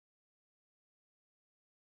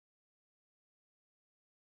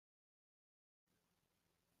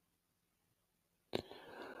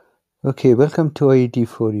Okay, welcome to IET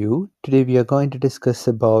for you. Today we are going to discuss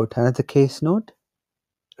about another case note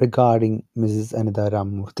regarding Mrs. Anita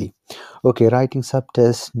Ramamoorthi. Okay, writing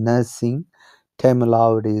subtest, nursing, time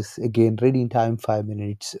allowed is again reading time 5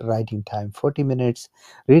 minutes, writing time 40 minutes.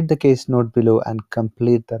 Read the case note below and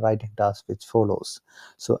complete the writing task which follows.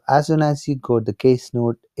 So as soon as you got the case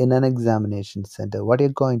note in an examination center, what you're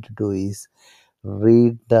going to do is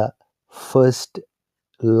read the first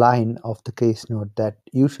line of the case note that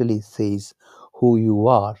usually says who you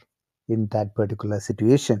are in that particular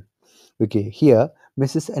situation. Okay, here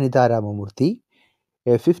Mrs. Anita Ramamurthy,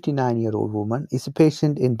 a 59-year-old woman, is a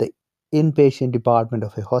patient in the inpatient department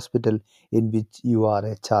of a hospital in which you are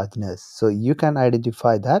a charge nurse. So you can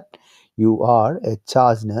identify that you are a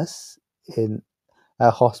charge nurse in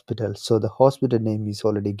a hospital. So the hospital name is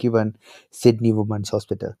already given, Sydney Women's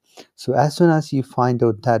Hospital. So as soon as you find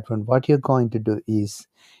out that one, what you're going to do is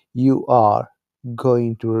you are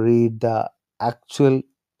going to read the actual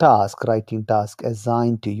task, writing task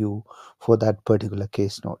assigned to you for that particular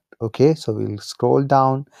case note. Okay, so we'll scroll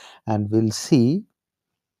down and we'll see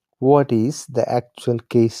what is the actual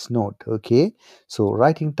case note. Okay, so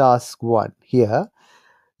writing task one here.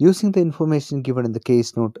 Using the information given in the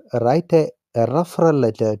case note, write a referral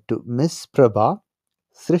letter to Miss Prabha,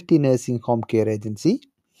 Srishti Nursing Home Care Agency,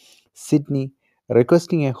 Sydney,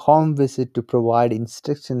 requesting a home visit to provide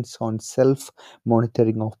instructions on self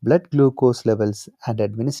monitoring of blood glucose levels and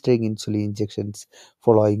administering insulin injections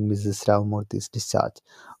following Mrs. Ramamurthy's discharge.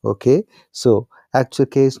 Okay, so actual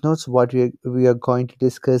case notes, what we are going to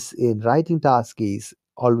discuss in writing task is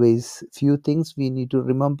always few things we need to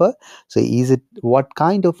remember. So is it, what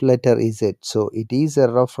kind of letter is it? So it is a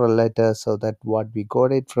referral letter, so that what we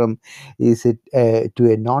got it from, is it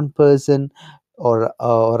to a non-person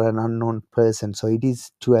or an unknown person? So it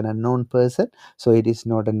is to an unknown person, so it is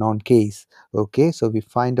not a known case. Okay, so we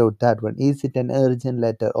find out that one, is it an urgent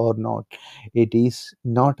letter or not? It is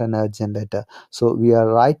not an urgent letter, so we are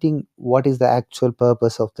writing what is the actual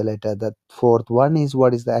purpose of the letter. The fourth one is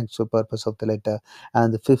what is the actual purpose of the letter,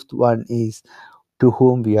 and the fifth one is to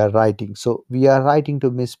whom we are writing. So we are writing to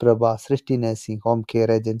Miss Prabha, Srishti Nursing Home Care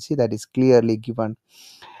Agency, that is clearly given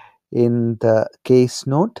in the case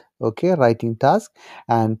note. Okay, writing task.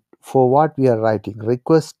 And for what we are writing,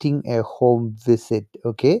 requesting a home visit.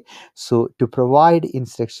 Okay, so to provide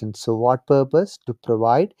instructions. So what purpose? To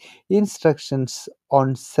provide instructions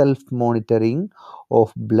on self monitoring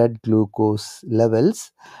of blood glucose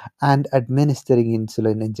levels and administering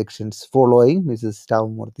insulin injections following Mrs.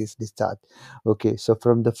 Stavamurthy's discharge. Okay, so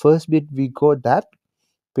from the first bit we got that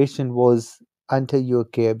patient was under your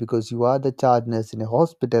care because you are the charge nurse in a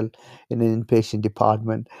hospital in an inpatient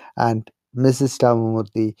department, and Mrs.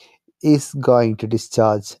 Ramamurthy is going to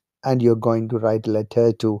discharge, and you're going to write a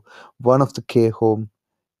letter to one of the care home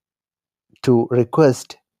to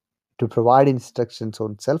request to provide instructions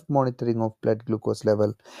on self monitoring of blood glucose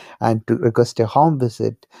level and to request a home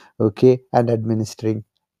visit. Okay, and administering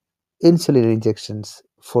insulin injections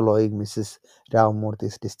following Mrs.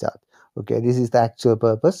 Ramamurthy's discharge. Okay, this is the actual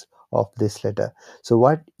purpose of this letter. So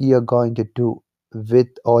what you're going to do with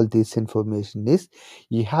all this information is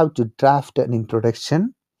you have to draft an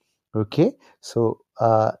introduction. Okay, so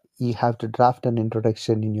you have to draft an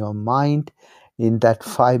introduction in your mind in that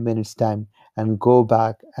 5 minutes time and go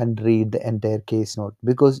back and read the entire case note,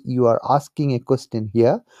 because you are asking a question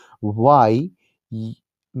here, why y-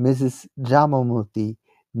 Mrs. Ramamurthy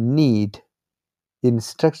need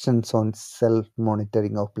instructions on self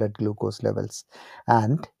monitoring of blood glucose levels,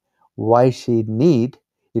 and why she need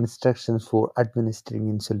instructions for administering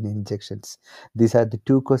insulin injections. These are the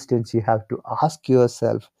two questions you have to ask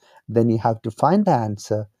yourself, then you have to find the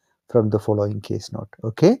answer from the following case note.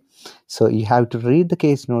 Okay, so you have to read the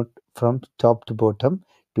case note from top to bottom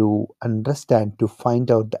to understand, to find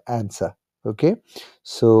out the answer. Okay,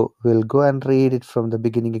 so we'll go and read it from the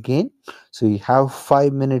beginning again. So you have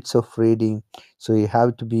 5 minutes of reading, so you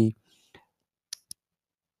have to be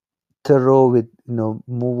thorough with,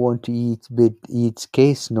 move on to each bit, each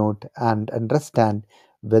case note, and understand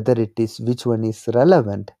whether it is, which one is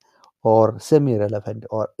relevant or semi relevant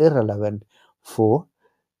or irrelevant for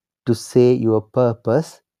to say your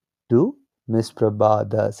purpose to Miss Prabha,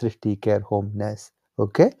 the Srishti Care Home Nurse.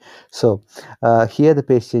 Okay, so here the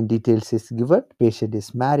patient details is given. Patient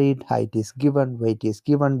is married, height is given, weight is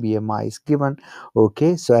given, BMI is given.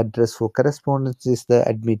 Okay, so address for correspondence is the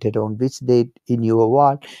admitted on which date in your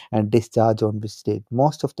ward and discharge on which date.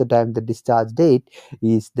 Most of the time, the discharge date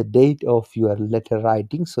is the date of your letter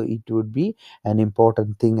writing, so it would be an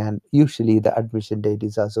important thing. And usually, the admission date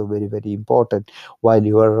is also very, very important while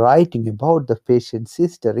you are writing about the patient's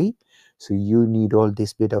history. So you need all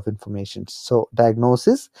this bit of information. So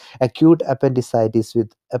diagnosis: acute appendicitis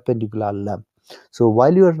with appendicular lump. So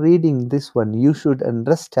while you are reading this one, you should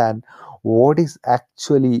understand what is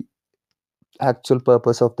actual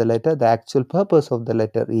purpose of the letter. The actual purpose of the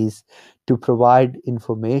letter is to provide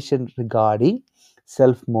information regarding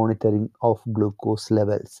self monitoring of glucose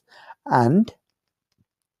levels and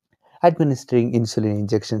administering insulin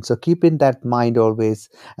injection. So keep in that mind always,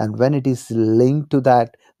 and when it is linked to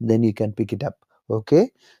that, then you can pick it up.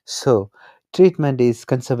 Okay, so treatment is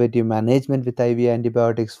conservative management with IV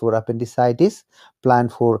antibiotics for appendicitis. Plan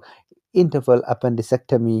for interval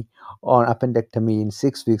appendicectomy or appendectomy in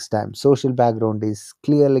 6 weeks time. Social background is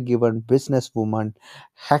clearly given: businesswoman,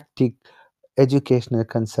 hectic educational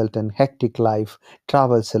consultant, hectic life,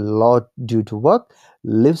 travels a lot due to work,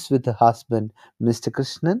 lives with a husband, Mr.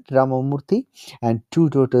 Krishnan Ramamoorthi, and two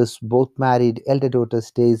daughters, both married. Elder daughter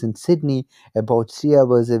stays in Sydney, about 3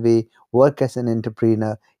 hours away, work as an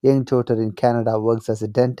entrepreneur. Young daughter in Canada works as a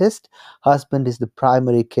dentist. Husband is the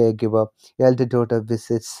primary caregiver. Elder daughter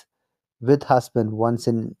visits with husband once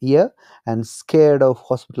in a year and scared of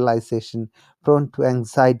hospitalization, prone to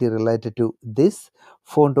anxiety related to this,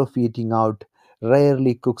 fond of eating out,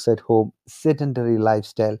 rarely cooks at home, sedentary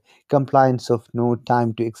lifestyle, compliance of no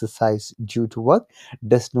time to exercise due to work,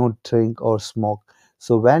 does not drink or smoke.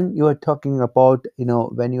 So when you are talking about,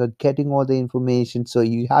 when you are getting all the information, so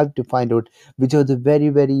you have to find out which are the very,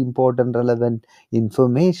 very important relevant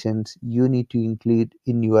informations you need to include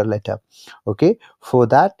in your letter. Okay, for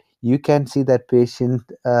that you can see that patient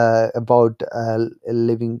about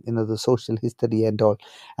living, the social history and all,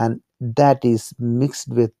 and that is mixed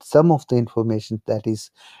with some of the information that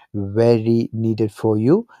is very needed for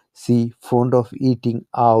you. See, fond of eating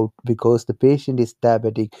out because the patient is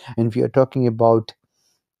diabetic, and we are talking about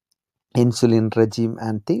insulin regime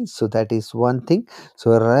and things, so that is one thing.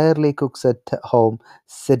 So rarely cooks at home,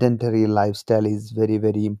 sedentary lifestyle is very,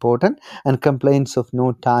 very important, and complaints of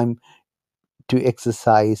no time to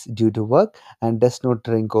exercise due to work, and does not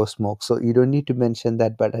drink or smoke. So you don't need to mention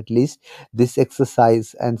that, but at least this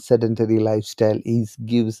exercise and sedentary lifestyle is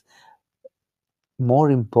gives more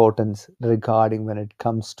importance regarding when it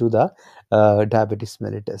comes to the diabetes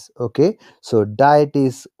mellitus. Okay, so diet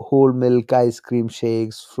is whole milk, ice cream,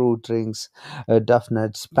 shakes, fruit drinks, duff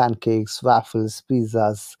nuts, pancakes, waffles,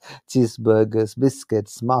 pizzas, cheeseburgers,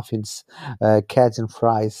 biscuits, muffins, cajun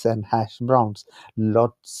fries, and hash browns.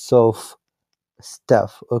 Lots of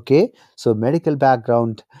stuff. Okay, so medical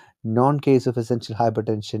background: non-case of essential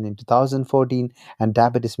hypertension in 2014 and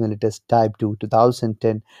diabetes mellitus type 2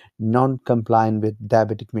 2010, non-compliant with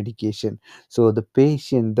diabetic medication. So the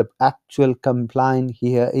patient, the actual compliant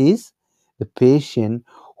here is the patient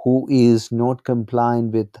who is not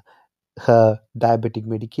compliant with her diabetic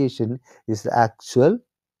medication is the actual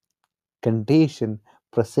condition,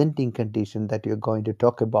 presenting condition that you're going to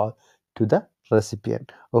talk about to the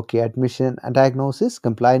recipient. Okay, admission and diagnosis: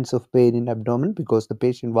 compliance of pain in abdomen because the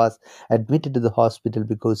patient was admitted to the hospital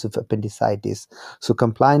because of appendicitis. So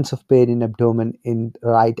compliance of pain in abdomen in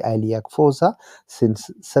right iliac fossa since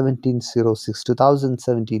 1706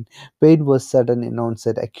 2017. Pain was sudden in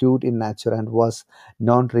onset, acute in nature, and was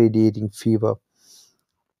non-radiating fever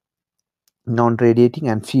non-radiating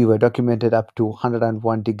and fever documented up to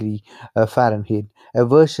 101 degree Fahrenheit.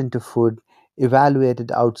 Aversion to food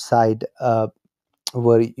evaluated outside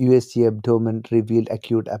were USG abdomen revealed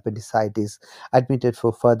acute appendicitis, admitted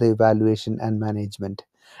for further evaluation and management.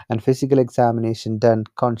 And physical examination done: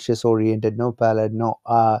 conscious oriented, no pallid, no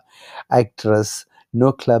icterus,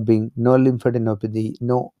 no clubbing, no lymphadenopathy,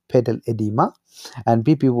 no pedal edema. And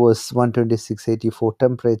BP was 126/84,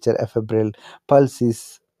 temperature febrile, pulse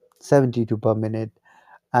is 72 per minute,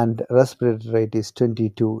 and respiratory rate is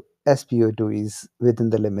 22. SpO2 is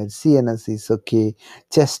within the limits. CNS is okay.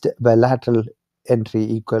 Chest bilateral entry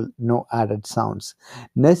equal, no added sounds.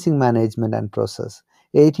 Nursing management and process: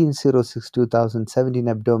 1806-2017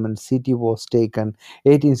 abdomen CT was taken.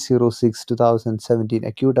 1806-2017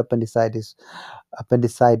 acute appendicitis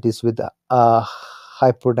with a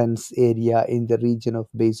hypodense area in the region of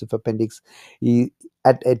base of appendix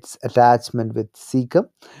at its attachment with cecum.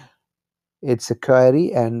 It's a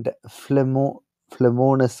query, and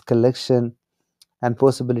phlemonous collection and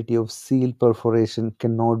possibility of seal perforation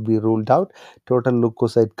cannot be ruled out. Total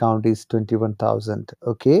leukocyte count is 21,000.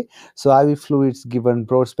 Okay, so IV fluids given: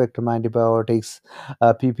 broad spectrum antibiotics,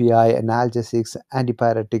 PPI, analgesics,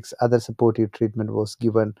 antipyretics. Other supportive treatment was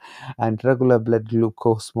given, and regular blood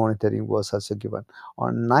glucose monitoring was also given.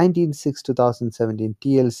 On 19/6/2017,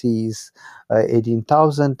 TLC is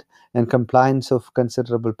 18,000. and compliance of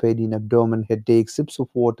considerable pain in abdomen, headache, sips of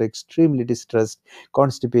water, extremely distressed,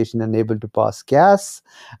 constipation, unable to pass gas,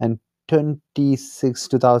 and 26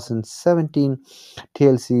 2017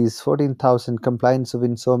 TLC is 14,000, compliance of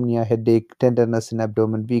insomnia, headache, tenderness in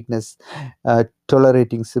abdomen, weakness,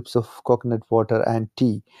 tolerating sips of coconut water and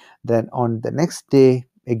tea. Then on the next day,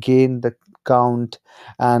 again the count,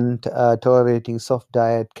 and tolerating soft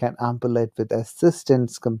diet, can ambulate with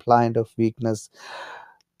assistance, compliant of weakness,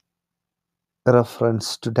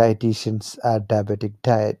 reference to dietitians at diabetic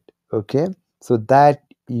diet. Okay, so that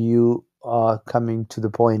you are coming to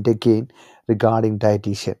the point again regarding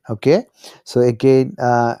dietitian. Okay, so again,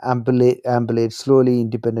 ambulate slowly,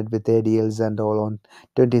 independent with ADLs and all on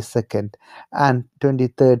 22nd and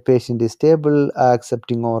 23rd. Patient is stable,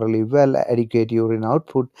 accepting orally well, adequate urine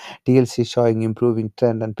output, TLC showing improving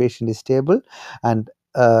trend, and patient is stable, and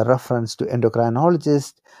reference to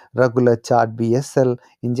endocrinologist, regular chart BSL,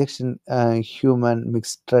 injection human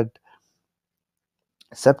mixed thread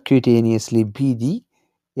subcutaneously BD,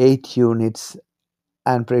 8 units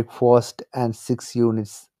and breakfast and 6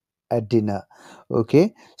 units at dinner.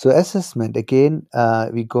 Okay, so assessment again,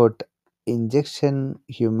 we got injection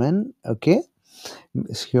human. Okay,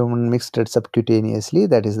 human mixed it subcutaneously,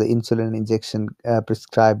 that is the insulin injection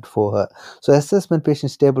prescribed for her. So assessment,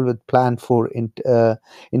 patient stable with plan for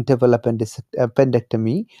interval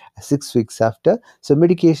appendectomy 6 weeks after. So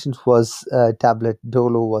medications was tablet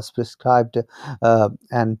dolo was prescribed,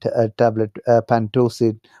 and tablet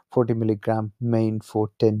pantocid 40 milligram main for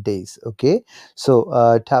 10 days. Okay,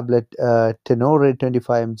 so tablet tenorate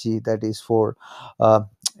 25 mg, that is for uh,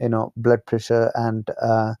 blood pressure, and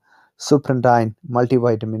Supradine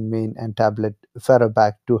multivitamin main and tablet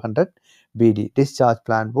Ferrobac 200 BD. Discharge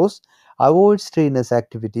plan was avoid strenuous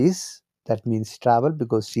activities. That means travel,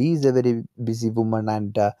 because she is a very busy woman,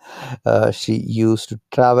 and she used to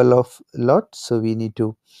travel a lot. So we need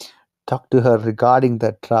to talk to her regarding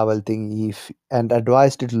that travel thing, if and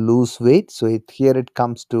advised to lose weight. So here it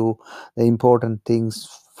comes to the important things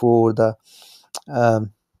for the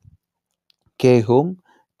um, care home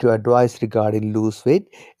to advise regarding lose weight,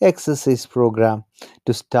 exercise program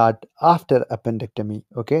to start after appendectomy.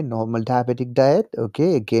 Okay, normal diabetic diet.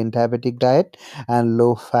 Okay, again diabetic diet and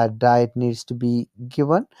low fat diet needs to be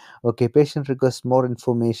given. Okay, patient requests more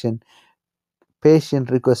information,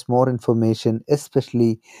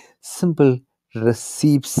 especially simple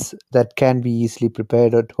recipes that can be easily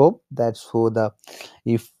prepared at home. That's for the,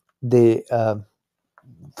 if they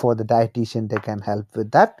for the dietitian, they can help with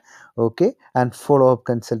that. Okay, and follow-up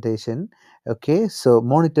consultation. Okay, so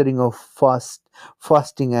monitoring of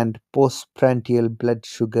fasting and postprandial blood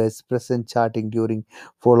sugars, present charting during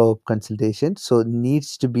follow-up consultation, so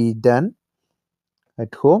needs to be done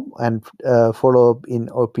at home, and follow up in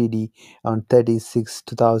OPD on 36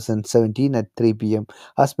 2017 at 3 p.m.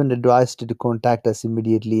 Husband advised to contact us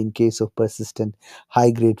immediately in case of persistent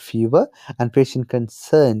high grade fever, and patient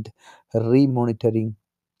concerned remonitoring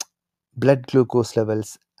blood glucose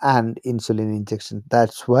levels and insulin injection.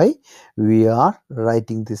 That's why we are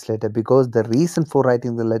writing this letter, because the reason for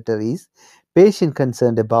writing the letter is patient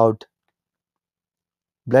concerned about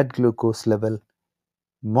blood glucose level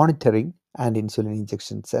monitoring and insulin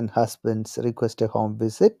injections, and husbands request a home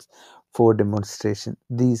visit for demonstration.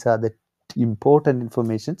 These are the important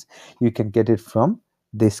informations. You can get it from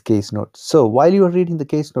this case note. So while you are reading the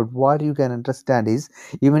case note, what you can understand is,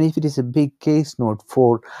 even if it is a big case note,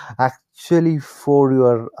 for actually for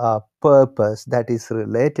your purpose, that is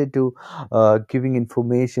related to giving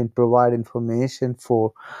information, provide information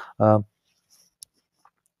for uh,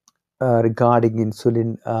 regarding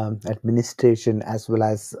insulin administration, as well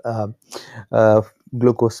as uh,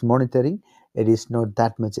 glucose monitoring, it is not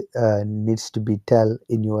that much needs to be tell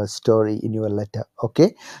in your story, in your letter.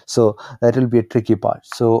 Okay, so that will be a tricky part.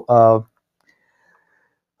 So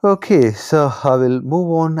okay, so I will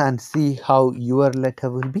move on and see how your letter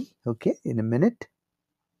will be, okay, in a minute.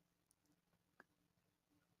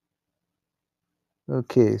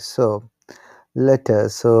 Okay, so letter,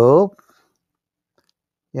 so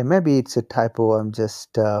yeah, maybe it's a typo. I'm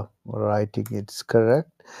just writing it's correct.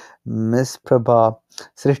 Miss Prabha,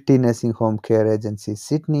 Srishti Nursing Home Care Agency,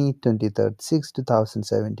 Sydney, 23rd 6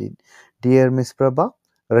 2017. Dear Miss Prabha,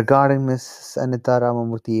 regarding Miss Anita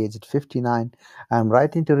Ramamoorthi, aged 59, I am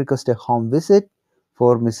writing to request a home visit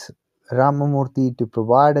for Miss Ramamoorthi to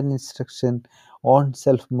provide an instruction on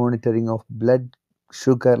self monitoring of blood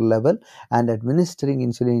sugar level and administering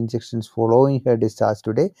insulin injections following her discharge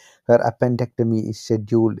today. Her appendectomy is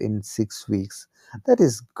scheduled in 6 weeks. That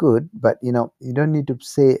is good, but you don't need to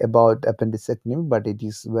say about appendectomy, but it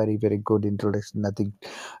is very, very good introduction. Nothing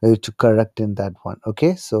to correct in that one.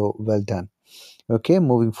 Okay, so well done. Okay,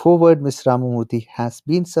 moving forward, Ms. Ramamurthy has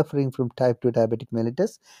been suffering from type 2 diabetic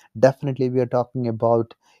mellitus. Definitely, we are talking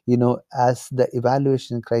about, as the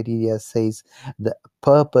evaluation criteria says, the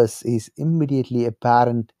purpose is immediately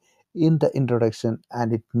apparent in the introduction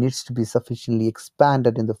and it needs to be sufficiently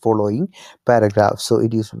expanded in the following paragraph. So,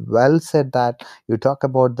 it is well said that you talk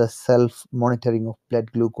about the self monitoring of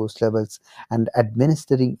blood glucose levels and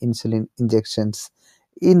administering insulin injections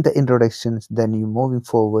in the introductions. Then you moving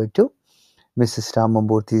forward to Mrs.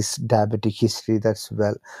 Ramamurthy's diabetic history. That's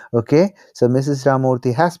well. Okay. So Mrs.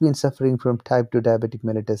 Ramamurthy has been suffering from type 2 diabetic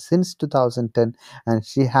mellitus since 2010 and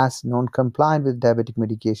she has non-compliant with diabetic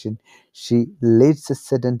medication. She leads a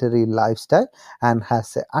sedentary lifestyle and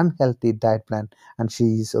has an unhealthy diet plan and she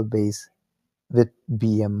is obese with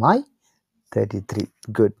BMI 33.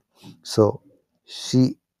 Good. So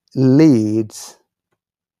she leads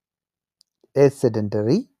a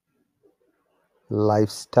sedentary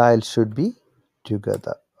lifestyle should be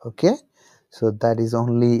together. Okay, so that is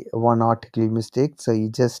only one article mistake, so you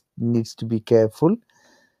just needs to be careful.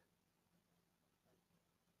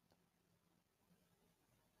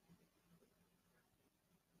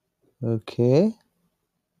 Okay,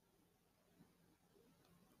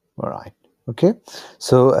 all right. Okay,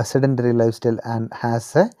 so a sedentary lifestyle and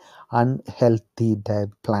has a unhealthy diet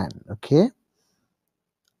plan. Okay,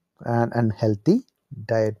 an unhealthy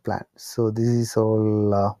diet plan. So this is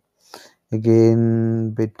all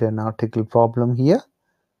again bit an article problem here.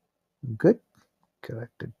 Good.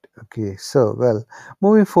 Corrected. Okay, so well,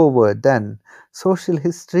 moving forward, then social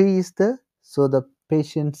history is the so the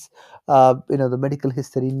patient's the medical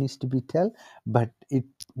history needs to be tell, but it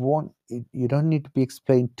won't. You don't need to be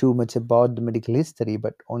explained too much about the medical history,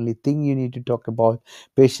 but only thing you need to talk about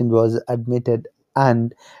patient was admitted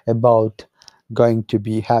and about going to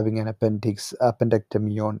be having an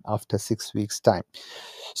appendectomy on after 6 weeks time.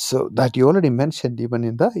 So that you already mentioned even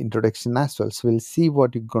in the introduction as well. So we'll see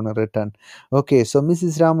what you're gonna return. Okay, so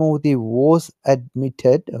Mrs. Ramavati was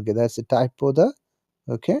admitted. Okay, that's a typo there.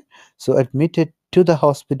 Okay, so admitted to the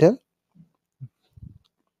hospital.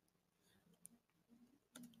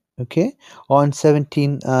 Okay, on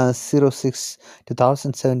 17/06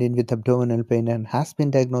 2017 with abdominal pain and has been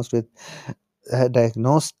diagnosed with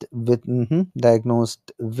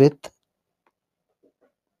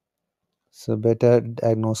so better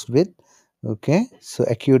diagnosed with okay so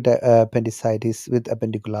acute appendicitis with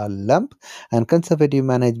appendicular lump and conservative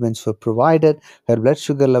managements were provided. Her blood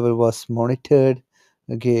sugar level was monitored.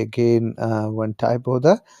 Okay, again one typo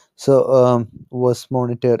there. So was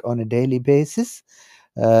monitored on a daily basis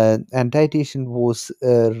and dietitian was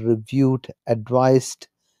reviewed, advised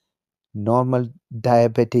normal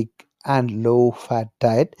diabetic and low fat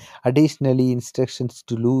diet. Additionally, instructions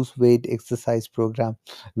to lose weight exercise program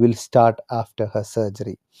will start after her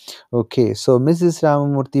surgery. Okay, so Mrs.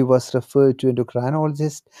 Ramamurthy was referred to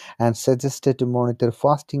endocrinologist and suggested to monitor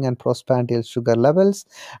fasting and postprandial sugar levels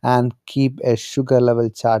and keep a sugar level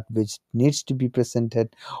chart which needs to be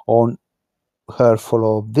presented on her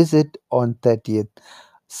follow-up visit on 30th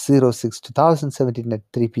 06 2017 at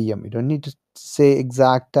 3 p.m. You don't need to say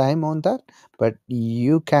exact time on that, but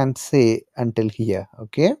you can say until here.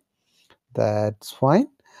 Okay, that's fine.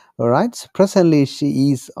 All right. So presently,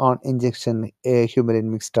 she is on injection a humarin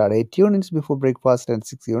mixture 8 units before breakfast and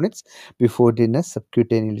 6 units before dinner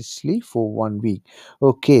subcutaneously for 1 week.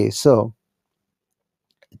 Okay. So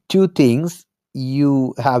two things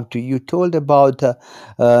you have to. You told about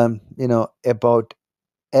about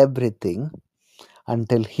everything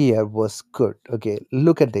until here was good. Okay,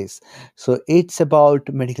 look at this. So it's about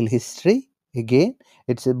medical history again.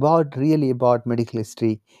 It's about really about medical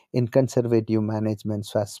history in conservative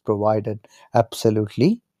managements as provided.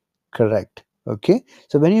 Absolutely correct. Okay,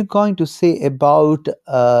 so when you're going to say about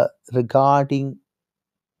regarding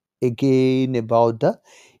again about the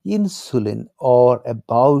insulin or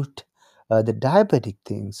about the diabetic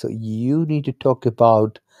thing, so you need to talk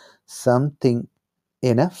about something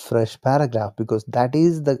in a fresh paragraph because that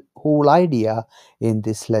is the whole idea in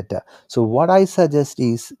this letter. So what I suggest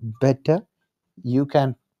is better you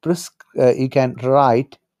can you can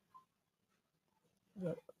write.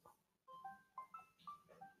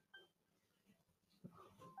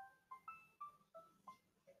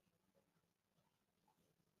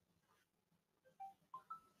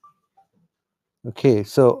 Okay,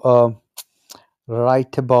 so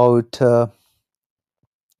write about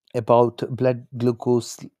about blood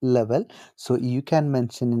glucose level. So you can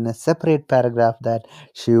mention in a separate paragraph that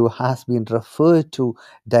she has been referred to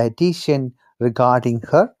dietitian regarding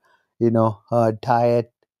her, her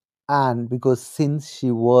diet, and because since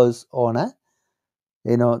she was on a,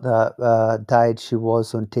 the diet she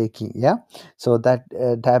was on taking, yeah, so that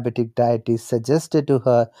diabetic diet is suggested to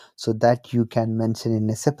her, so that you can mention in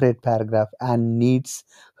a separate paragraph, and needs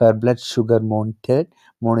her blood sugar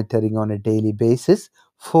monitoring on a daily basis.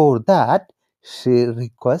 For that, she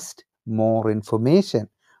request more information.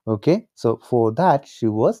 Okay, so for that she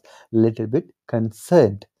was little bit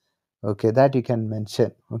concerned. Okay, that you can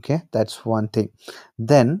mention. Okay, that's one thing.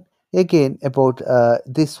 Then again about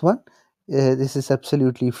this one, this is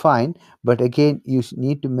absolutely fine, but again you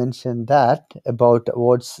need to mention that about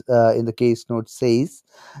what's in the case note says.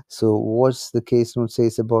 So what's the case note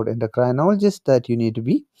says about endocrinologist, that you need to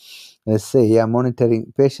be, let's say, yeah,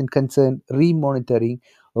 monitoring patient concern, remonitoring.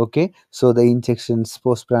 Okay, so the injections,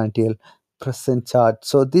 postprandial, present chart,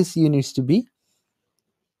 so this you needs to be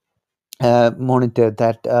monitor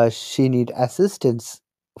that she need assistance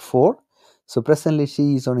for. So presently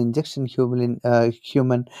she is on injection human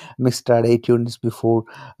mixed 8 units before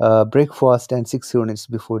breakfast and 6 units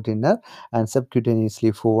before dinner, and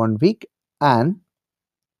subcutaneously for 1 week. And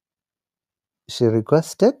she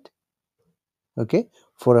requested, okay,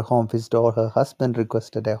 for a home visit, or her husband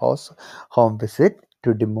requested a home visit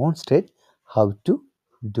to demonstrate how to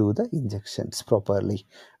do the injections properly.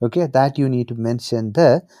 Okay, that you need to mention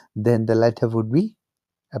there. Then the letter would be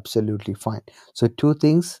absolutely fine. So two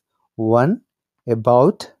things. One,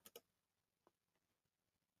 about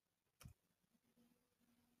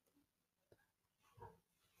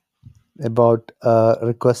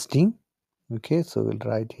requesting. Okay, so we'll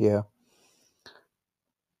write here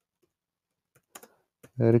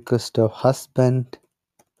a request of husband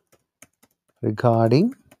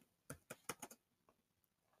regarding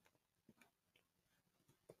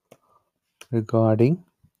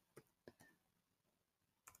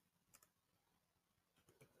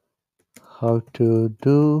how to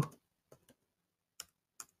do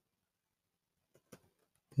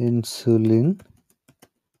insulin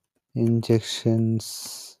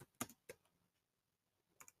injections,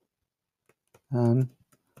 and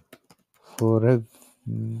for a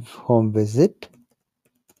home visit.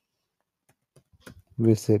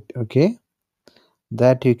 Okay,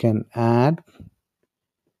 that you can add.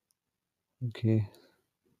 Okay,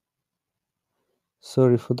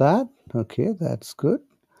 sorry for that. Okay, that's good.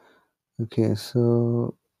 Okay,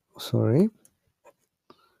 so sorry.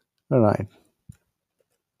 All right,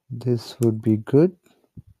 this would be good.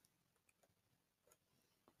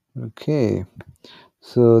 Okay,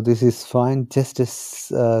 so this is fine. Just as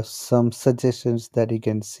some suggestions that you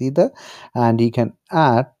can see there, and you can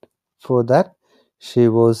add for that. She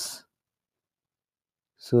was,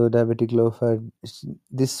 so diabetic low fat.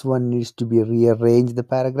 This one needs to be rearranged the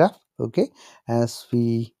paragraph. Okay, as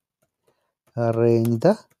we arrange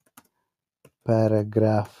the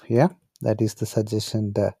paragraph here, that is the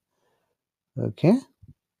suggestion there. Okay.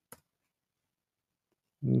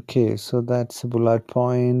 Okay, so that's a bullet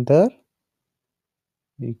point there.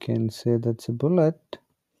 You can say that's a bullet.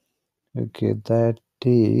 Okay, that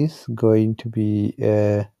is going to be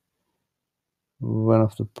one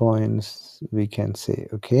of the points we can say.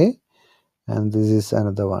 Okay, and this is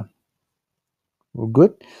another one.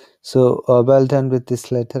 Good. So well done with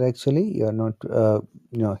this letter. Actually, you're not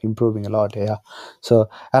improving a lot here. So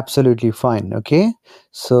absolutely fine. Okay,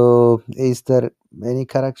 so is there any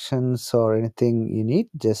corrections or anything you need?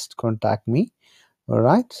 Just contact me. All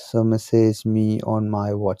right, so message me on my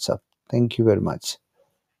WhatsApp. Thank you very much.